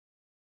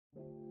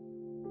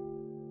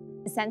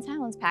Sense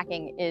Islands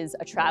Packing is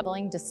a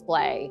traveling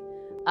display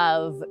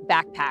of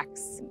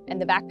backpacks,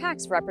 and the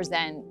backpacks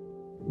represent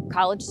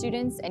college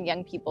students and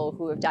young people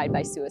who have died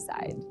by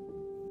suicide.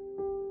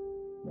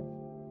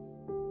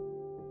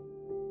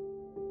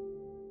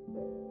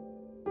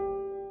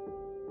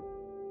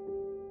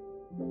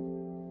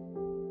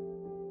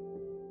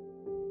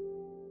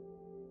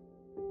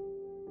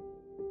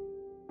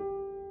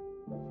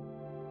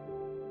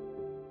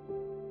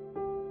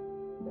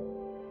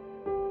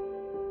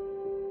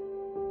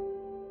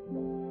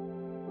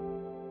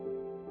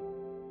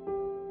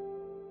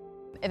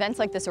 Events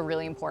like this are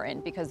really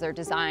important because they're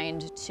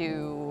designed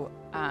to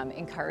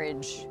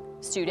encourage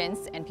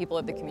students and people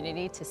of the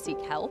community to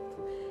seek help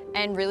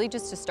and really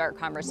just to start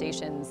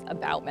conversations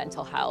about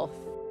mental health.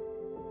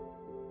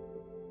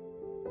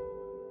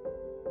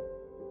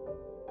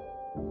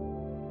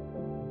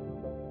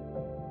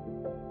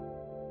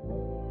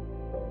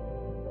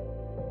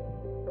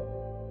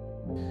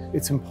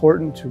 It's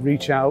important to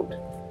reach out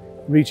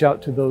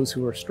to those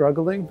who are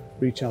struggling,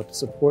 reach out to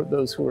support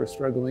those who are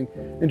struggling,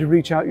 and to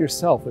reach out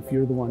yourself if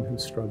you're the one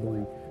who's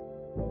struggling.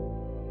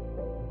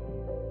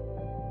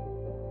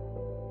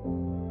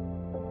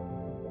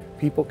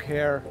 People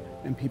care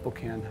and people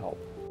can help.